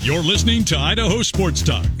You're listening to Idaho Sports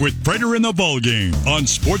Talk with Prater and the Ballgame on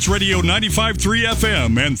Sports Radio 95.3 FM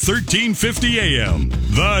and 1350 AM.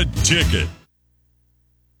 The Ticket.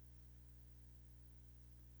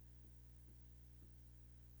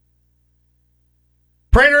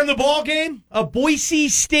 Prater and the Ballgame, a Boise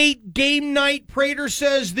State game night. Prater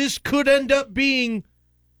says this could end up being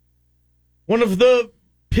one of the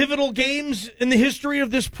pivotal games in the history of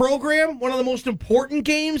this program, one of the most important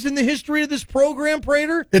games in the history of this program,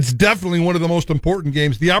 Prater? It's definitely one of the most important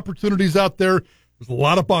games. The opportunities out there, there's a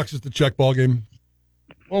lot of boxes to check, ball game.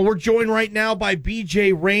 Well, we're joined right now by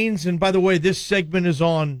BJ Rains, and by the way, this segment is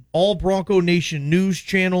on all Bronco Nation news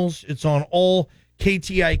channels. It's on all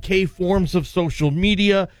KTIK forms of social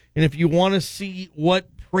media, and if you want to see what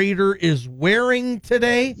Prater is wearing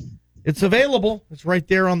today, it's available. It's right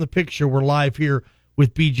there on the picture. We're live here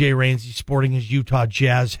with BJ Rains. He's sporting his Utah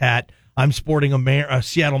Jazz hat. I'm sporting a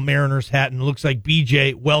Seattle Mariners hat, and it looks like,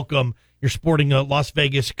 BJ, welcome. You're sporting a Las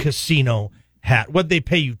Vegas Casino hat. What'd they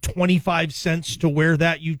pay you, 25 cents to wear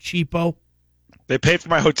that, you cheapo? They paid for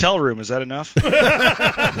my hotel room. Is that enough?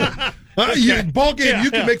 Ball game,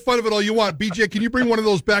 you can make fun of it all you want. BJ, can you bring one of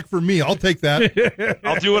those back for me? I'll take that.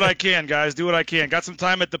 I'll do what I can, guys. Do what I can. Got some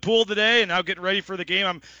time at the pool today, and now getting ready for the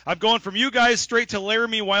game. I'm going from you guys straight to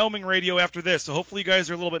Laramie, Wyoming radio after this, so hopefully you guys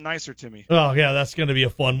are a little bit nicer to me. Oh, yeah, that's going to be a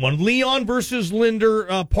fun one. Leon versus Linder,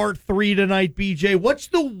 part 3 tonight, BJ. What's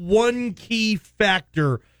the one key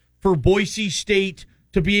factor for Boise State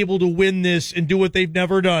to be able to win this and do what they've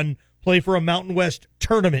never done, play for a Mountain West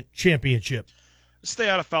tournament championship? Stay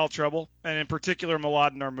out of foul trouble, and in particular, Malad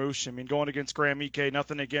and Armouche. I mean, going against Graham Ike,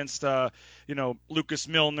 nothing against, Lucas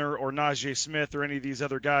Milner or Najee Smith or any of these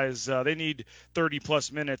other guys. They need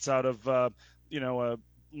 30-plus minutes out of,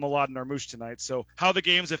 Malad and Armouche tonight. So how the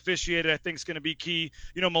game's officiated, I think, is going to be key.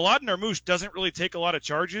 Malad and Armouche doesn't really take a lot of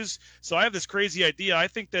charges, so I have this crazy idea. I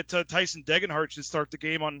think that Tyson Degenhart should start the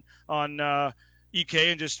game on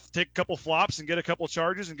EK and just take a couple flops and get a couple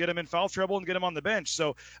charges and get him in foul trouble and get him on the bench.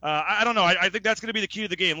 So I don't know. I think that's going to be the key to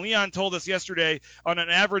the game. Leon told us yesterday on an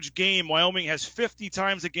average game, Wyoming has 50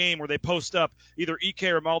 times a game where they post up either EK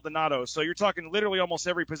or Maldonado. So you're talking literally almost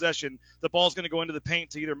every possession, the ball's going to go into the paint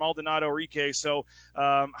to either Maldonado or EK. So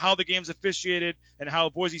how the game's officiated and how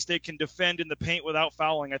Boise State can defend in the paint without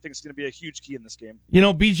fouling, I think is going to be a huge key in this game.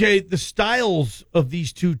 BJ, the styles of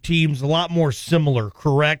these two teams a lot more similar,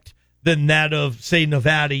 correct, than that of, say,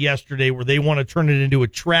 Nevada yesterday, where they want to turn it into a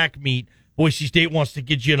track meet. Boise State wants to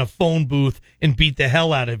get you in a phone booth and beat the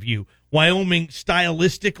hell out of you. Wyoming,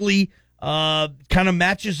 stylistically, kind of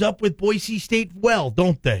matches up with Boise State well,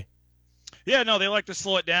 don't they? Yeah, no, they like to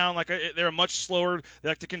slow it down. They're much slower. They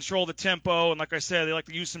like to control the tempo, and like I said, they like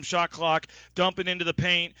to use some shot clock, dump it into the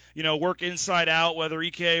paint, work inside out, whether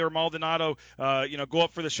EK or Maldonado, go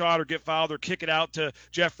up for the shot or get fouled or kick it out to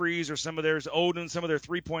Jeffries or some of theirs, Odin, some of their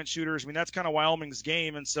three-point shooters. I mean, that's kind of Wyoming's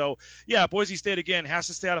game. And so, yeah, Boise State, again, has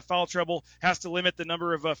to stay out of foul trouble, has to limit the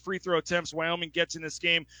number of free throw attempts Wyoming gets in this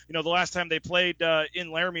game. The last time they played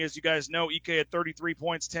in Laramie, as you guys know, EK had 33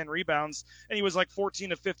 points, 10 rebounds, and he was like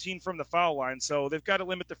 14 of 15 from the foul line. So they've got to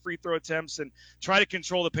limit the free throw attempts and try to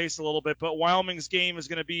control the pace a little bit. But Wyoming's game is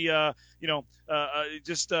going to be,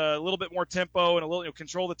 just a little bit more tempo and a little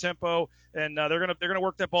control the tempo, and they're gonna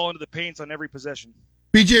work that ball into the paints on every possession.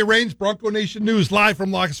 BJ Rains, Bronco Nation News, live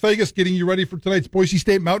from Las Vegas, getting you ready for tonight's Boise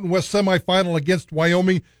State Mountain West semifinal against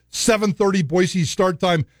Wyoming. 7:30 Boise start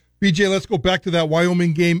time. BJ, let's go back to that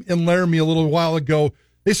Wyoming game in Laramie a little while ago.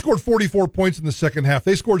 They scored 44 points in the second half.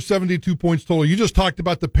 They scored 72 points total. You just talked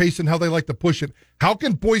about the pace and how they like to push it. How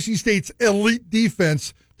can Boise State's elite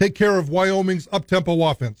defense take care of Wyoming's up-tempo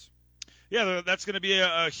offense? Yeah, that's going to be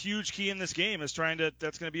a huge key in this game. That's going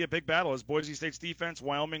to be a big battle. Is Boise State's defense,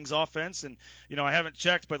 Wyoming's offense, and I haven't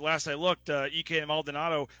checked, but last I looked, EK and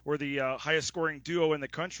Maldonado were the highest scoring duo in the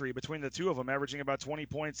country between the two of them, averaging about 20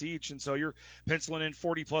 points each. And so you're penciling in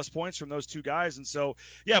 40 plus points from those two guys. And so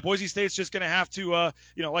yeah, Boise State's just going to have to,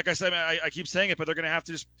 like I said, I keep saying it, but they're going to have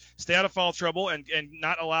to just stay out of foul trouble and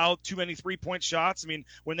not allow too many 3-point shots. I mean,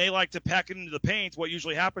 when they like to pack it into the paint, what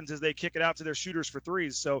usually happens is they kick it out to their shooters for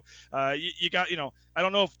threes. So you got, I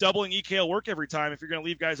don't know if doubling EK will work every time if you're going to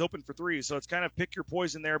leave guys open for threes. So it's kind of pick your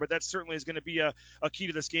poison there, but that certainly is going to be a key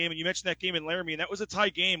to this game. And you mentioned that game in Laramie, and that was a tie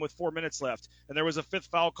game with 4 minutes left. And there was a fifth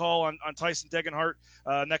foul call on Tyson Degenhart,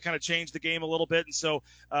 and that kind of changed the game a little bit. And so,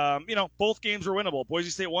 both games were winnable.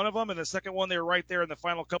 Boise State, one of them, and the second one, they were right there in the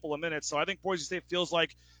final couple of minutes. So I think Boise State feels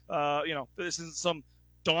like, this isn't some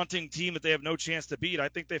daunting team that they have no chance to beat. I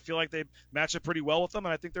think they feel like they match up pretty well with them,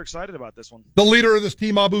 and I think they're excited about this one. The leader of this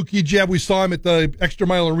team, Abu Kijab, we saw him at the Extra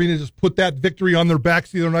Mile Arena just put that victory on their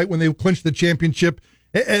backs the other night when they clinched the championship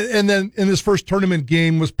And then in this first tournament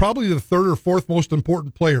game was probably the third or fourth most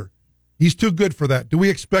important player. He's too good for that. Do we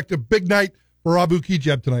expect a big night for Abu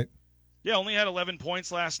Kijab tonight? Yeah, only had 11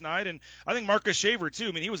 points last night, and I think Marcus Shaver, too.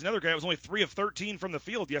 I mean, he was another guy that was only 3 of 13 from the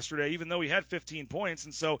field yesterday, even though he had 15 points.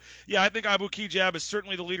 And so, yeah, I think Abu Kijab is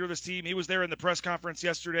certainly the leader of this team. He was there in the press conference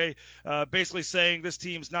yesterday, basically saying this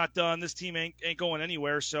team's not done, this team ain't going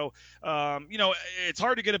anywhere. So, it's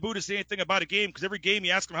hard to get Abu to say anything about a game because every game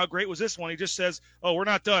you ask him how great was this one, he just says, oh, we're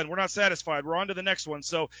not done, we're not satisfied, we're on to the next one.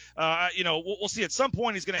 So, we'll see. At some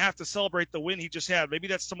point he's going to have to celebrate the win he just had. Maybe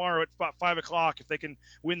that's tomorrow at about 5 o'clock if they can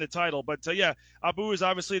win the title. But, yeah, Abu is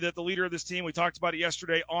obviously the leader of this team. We talked about it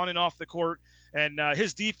yesterday on and off the court, and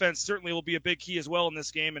his defense certainly will be a big key as well in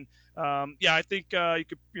this game. And, I think you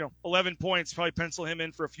could, 11 points, probably pencil him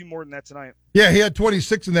in for a few more than that tonight. Yeah, he had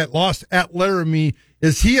 26 in that loss at Laramie.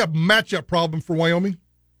 Is he a matchup problem for Wyoming?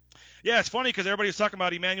 Yeah, it's funny because everybody's talking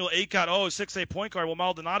about Emmanuel Acott, 6'8" point guard. Well,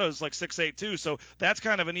 Maldonado's like 6'8" too, so that's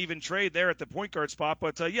kind of an even trade there at the point guard spot.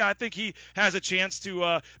 But I think he has a chance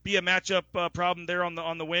to be a matchup problem there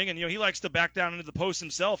on the wing, and he likes to back down into the post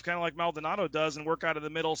himself, kind of like Maldonado does, and work out of the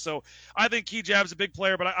middle. So I think Kijab's a big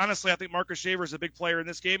player, but honestly, I think Marcus Shaver is a big player in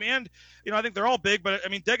this game, and I think they're all big. But I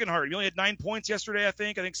mean, Degenhardt, he only had 9 points yesterday, I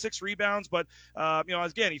think 6 rebounds, but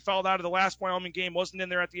again, he fouled out of the last Wyoming game, wasn't in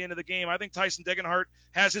there at the end of the game. I think Tyson Degenhardt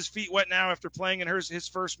has his feet wet now after playing in his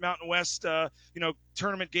first Mountain West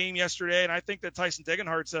tournament game yesterday, and I think that Tyson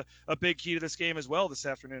Degenhardt's a big key to this game as well this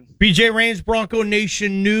afternoon. BJ Rains, Bronco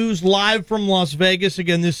Nation News, live from Las Vegas.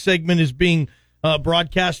 Again, this segment is being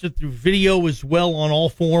broadcasted through video as well on all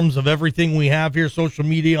forms of everything we have here, social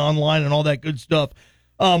media, online, and all that good stuff.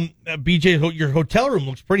 BJ, your hotel room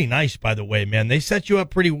looks pretty nice, by the way, man. They set you up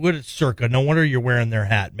pretty good at Circa. No wonder you're wearing their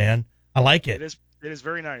hat, man. I like it. It is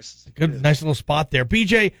very nice. Good, nice little spot there.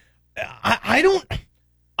 BJ, I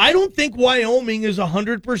don't think Wyoming is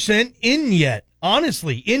 100% in yet.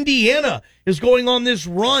 Honestly, Indiana is going on this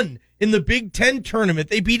run in the Big Ten tournament.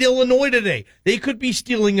 They beat Illinois today. They could be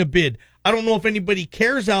stealing a bid. I don't know if anybody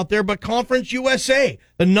cares out there, but Conference USA,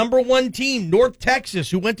 the number 1 team, North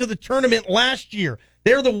Texas, who went to the tournament last year,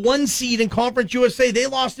 they're the 1 seed in Conference USA. They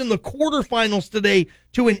lost in the quarterfinals today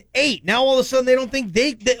to an 8. Now all of a sudden they don't think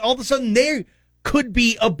they all of a sudden they could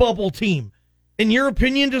be a bubble team. In your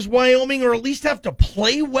opinion, does Wyoming or at least have to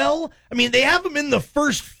play well? I mean, they have them in the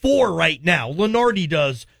first 4 right now. Lenardi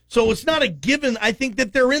does. So it's not a given, I think,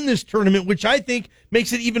 that they're in this tournament, which I think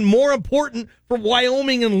makes it even more important for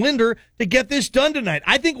Wyoming and Linder to get this done tonight.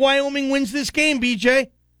 I think Wyoming wins this game, BJ.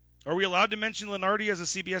 Are we allowed to mention Lenardi as a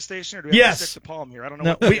CBS station, or do we have to stick to Palm here? I don't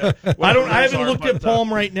know. I haven't looked at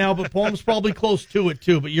Palm right now, but Palm's probably close to it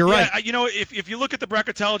too. But you're right. If you look at the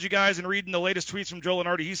bracketology guys and reading the latest tweets from Joe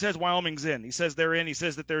Lenardi, he says Wyoming's in. He says they're in. He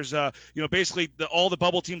says that there's basically all the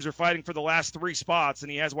bubble teams are fighting for the last 3 spots,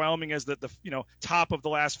 and he has Wyoming as the top of the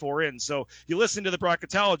last 4 in. So you listen to the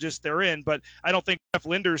bracketologists, they're in. But I don't think Jeff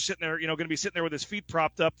Linder's sitting there, going to be sitting there with his feet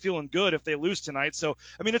propped up, feeling good if they lose tonight. So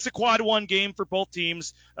I mean, it's a quad 1 game for both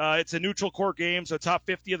teams. It's a neutral court game, so top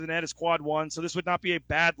 50 of the net is quad 1. So this would not be a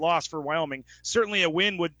bad loss for Wyoming. Certainly a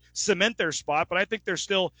win would cement their spot, but I think they're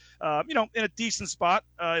still, in a decent spot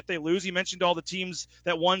if they lose. You mentioned all the teams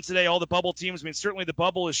that won today, all the bubble teams. I mean, certainly the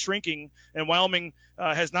bubble is shrinking, and Wyoming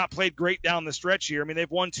has not played great down the stretch here. I mean,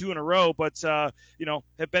 they've won 2 in a row, but, have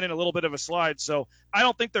been in a little bit of a slide. So I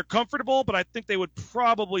don't think they're comfortable, but I think they would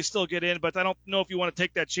probably still get in, but I don't know if you want to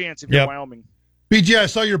take that chance if you're Wyoming. BJ, I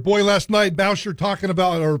saw your boy last night, Bousher, talking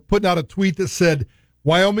about or putting out a tweet that said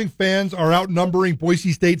Wyoming fans are outnumbering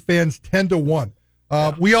Boise State fans 10-1.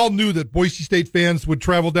 We all knew that Boise State fans would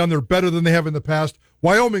travel down there better than they have in the past.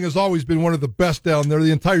 Wyoming has always been one of the best down there.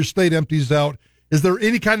 The entire state empties out. Is there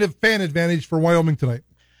any kind of fan advantage for Wyoming tonight?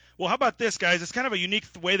 Well, how about this, guys? It's kind of a unique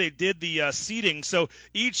way they did the seating. So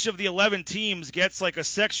each of the 11 teams gets like a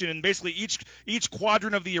section, and basically each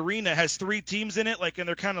quadrant of the arena has 3 teams in it, and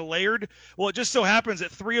they're kind of layered. Well, it just so happens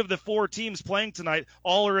that 3 of the 4 teams playing tonight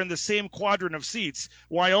all are in the same quadrant of seats: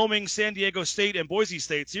 Wyoming, San Diego State, and Boise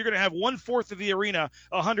State. So you're going to have 1/4 of the arena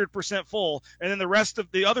 100% full, and then the rest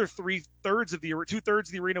of the other 2/3 of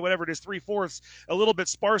the arena, whatever it is, 3/4, a little bit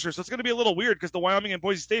sparser. So it's going to be a little weird because the Wyoming and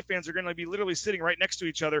Boise State fans are going to be literally sitting right next to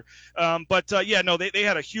each other. They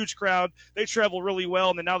had a huge crowd. They travel really well,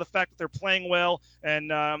 and then now the fact that they're playing well and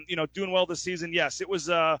doing well this season. Yes, it was.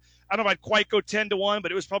 I don't know if I'd quite go 10-1,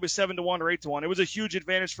 but it was probably 7-1 or 8-1. It was a huge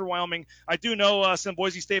advantage for Wyoming. I do know some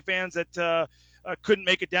Boise State fans that couldn't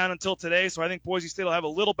make it down until today. So I think Boise State will have a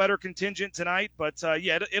little better contingent tonight. But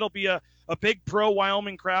it'll be a big pro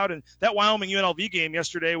Wyoming crowd, and that Wyoming UNLV game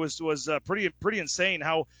yesterday was pretty insane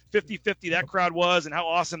how 50-50 that crowd was and how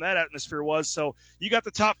awesome that atmosphere was. So you got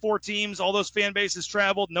the top 4 teams, all those fan bases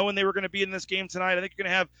traveled, knowing they were going to be in this game tonight. I think you're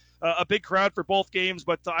going to have a big crowd for both games,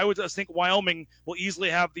 but I would just think Wyoming will easily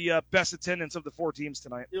have the best attendance of the 4 teams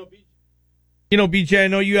tonight. BJ, I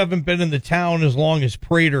know you haven't been in the town as long as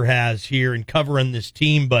Prater has here and covering this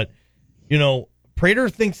team, but Prater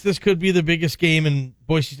thinks this could be the biggest game in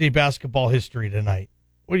Boise State basketball history tonight.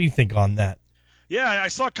 What do you think on that? Yeah, I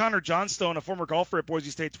saw Connor Johnstone, a former golfer at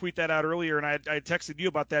Boise State, tweet that out earlier, and I texted you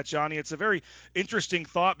about that, Johnny. It's a very interesting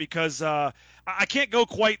thought because I can't go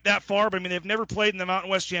quite that far, but I mean, they've never played in the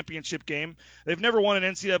Mountain West Championship game. They've never won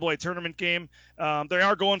an NCAA tournament game. They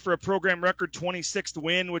are going for a program record 26th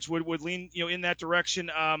win, which would lean in that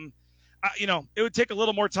direction. It would take a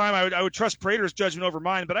little more time. I would trust Prater's judgment over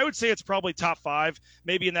mine, but I would say it's probably top 5,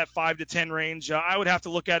 maybe in that 5 to 10 range. I would have to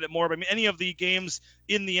look at it more. But I mean, any of the games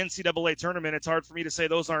in the NCAA tournament, it's hard for me to say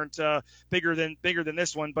those aren't bigger than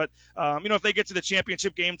this one. But if they get to the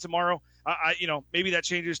championship game tomorrow, maybe that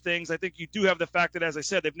changes things. I think you do have the fact that, as I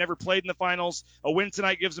said, they've never played in the finals. A win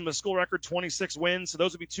tonight gives them a school record 26 wins. So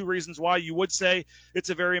those would be 2 reasons why you would say it's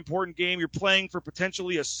a very important game. You're playing for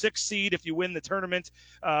potentially a 6 seed if you win the tournament.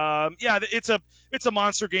 It's a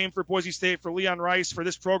monster game for Boise State, for Leon Rice, for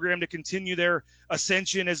this program to continue their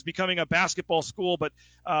ascension as becoming a basketball school. But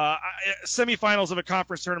semifinals of a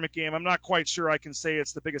conference tournament game, I'm not quite sure I can say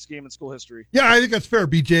it's the biggest game in school history. Yeah, I think that's fair,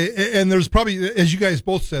 BJ. And there's probably, as you guys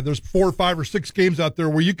both said, there's 4 or 5 or 6 games out there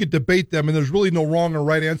where you could debate them, and there's really no wrong or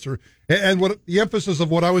right answer. And what the emphasis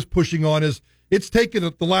of what I was pushing on is it's taken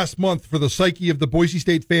the last month for the psyche of the Boise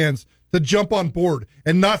State fans to jump on board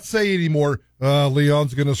and not say anymore,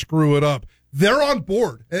 Leon's going to screw it up. They're on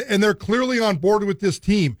board, and they're clearly on board with this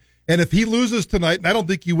team. And if he loses tonight, and I don't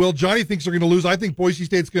think he will, Johnny thinks they're going to lose. I think Boise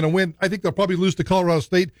State's going to win. I think they'll probably lose to Colorado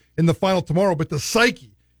State in the final tomorrow. But the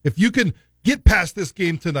psyche, if you can get past this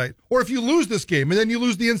game tonight, or if you lose this game and then you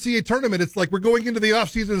lose the NCAA tournament, it's like we're going into the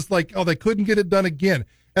offseason. It's like, they couldn't get it done again.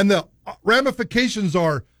 And the ramifications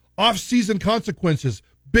are off-season consequences,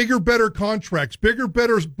 bigger, better contracts, bigger,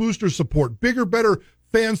 better booster support, bigger, better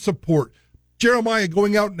fan support. Jeremiah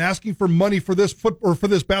going out and asking for money for this for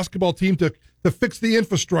this basketball team to fix the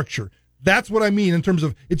infrastructure. That's what I mean in terms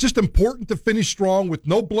of it's just important to finish strong with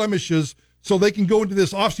no blemishes so they can go into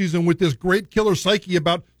this offseason with this great killer psyche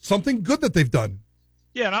about something good that they've done.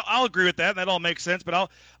 Yeah, and I'll agree with that, and that all makes sense. But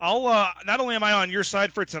I'll not only am I on your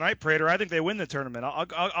side for tonight, Prater, I think they win the tournament.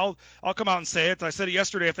 I'll come out and say it. I said it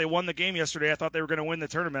yesterday. If they won the game yesterday, I thought they were going to win the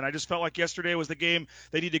tournament. I just felt like yesterday was the game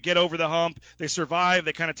they need to get over the hump. They survive.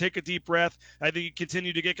 They kind of take a deep breath. I think you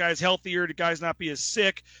continue to get guys healthier, to guys not be as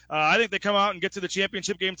sick. I think they come out and get to the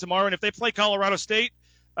championship game tomorrow. And if they play Colorado State,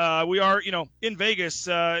 we are, in Vegas.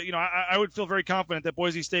 I would feel very confident that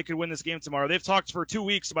Boise State could win this game tomorrow. They've talked for 2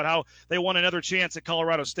 weeks about how they want another chance at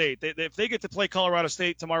Colorado State. If they get to play Colorado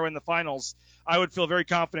State tomorrow in the finals, I would feel very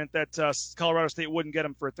confident that Colorado State wouldn't get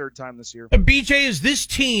them for a 3rd time this year. BJ, is this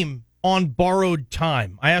team on borrowed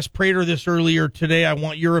time? I asked Prater this earlier today. I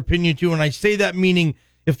want your opinion too, and I say that meaning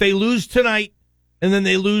if they lose tonight and then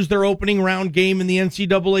they lose their opening round game in the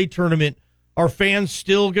NCAA tournament, are fans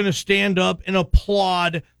still going to stand up and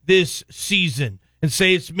applaud this season and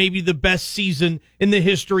say it's maybe the best season in the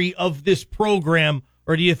history of this program?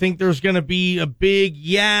 Or do you think there's going to be a big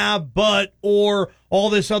or all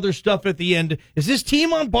this other stuff at the end? Is this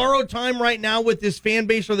team on borrowed time right now with this fan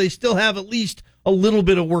base, or they still have at least a little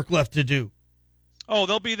bit of work left to do? Oh,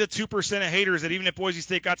 they'll be the 2% of haters that even if Boise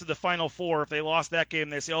State got to the Final Four, if they lost that game,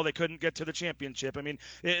 they say, they couldn't get to the championship. I mean,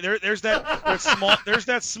 there's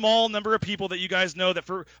that small number of people that you guys know that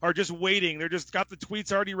are just waiting. They're just got the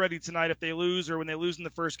tweets already ready tonight if they lose or when they lose in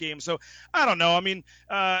the first game. So I don't know. I mean,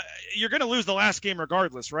 you're going to lose the last game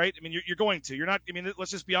regardless, right? I mean, you're going to. You're not. I mean,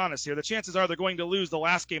 let's just be honest here. The chances are they're going to lose the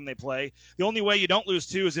last game they play. The only way you don't lose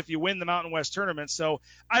two is if you win the Mountain West tournament. So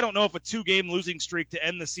I don't know if a 2-game losing streak to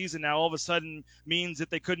end the season now all of a sudden means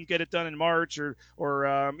that they couldn't get it done in March or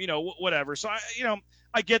whatever. So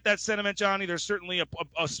I get that sentiment, Johnny. There's certainly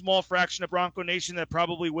a small fraction of Bronco Nation that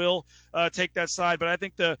probably will take that side, but I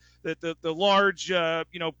think the large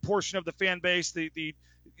portion of the fan base, the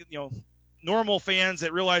normal fans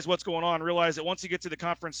that realize what's going on realize that once you get to the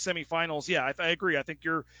conference semifinals, yeah, I agree. I think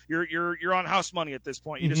you're on house money at this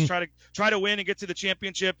point. You just try to win and get to the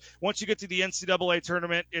championship. Once you get to the NCAA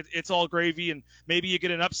tournament, it's all gravy, and maybe you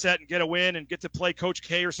get an upset and get a win and get to play Coach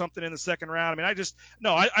K or something in the second round. I mean,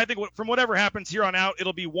 I think from whatever happens here on out,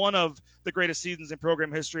 it'll be one of the greatest seasons in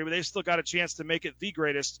program history, but they've still got a chance to make it the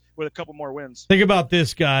greatest with a couple more wins. Think about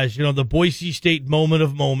this, guys. The Boise State moment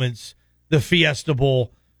of moments, the Fiesta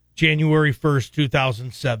Bowl, January 1st,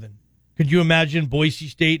 2007. Could you imagine Boise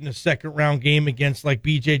State in a second round game against, like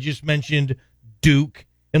BJ just mentioned, Duke,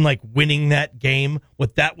 and like winning that game?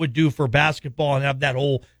 What that would do for basketball and have that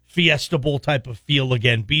whole Fiesta Bowl type of feel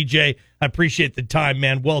again. BJ, I appreciate the time,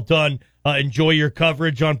 man. Well done. Enjoy your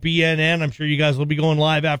coverage on BNN. I'm sure you guys will be going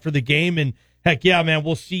live after the game. And heck yeah, man,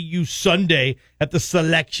 we'll see you Sunday at the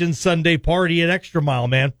Selection Sunday party at Extra Mile,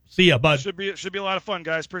 man. See ya, bud. Should be a lot of fun,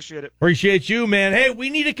 guys. Appreciate it. Appreciate you, man. Hey,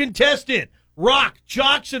 we need a contestant. Rock,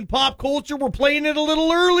 jocks, and pop culture. We're playing it a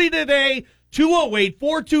little early today.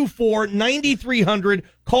 208-424-9300.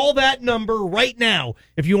 Call that number right now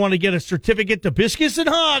if you want to get a certificate to Biscuits and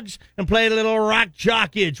Hogs and play a little rock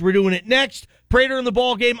jockage. We're doing it next. Prater in the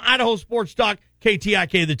Ball Game, Idaho Sports Talk,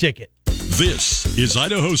 KTIK The Ticket. This is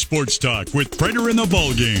Idaho Sports Talk with Prater in the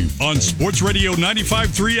Ball Game on Sports Radio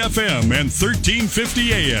 95.3 FM and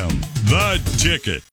 1350 AM. The Ticket.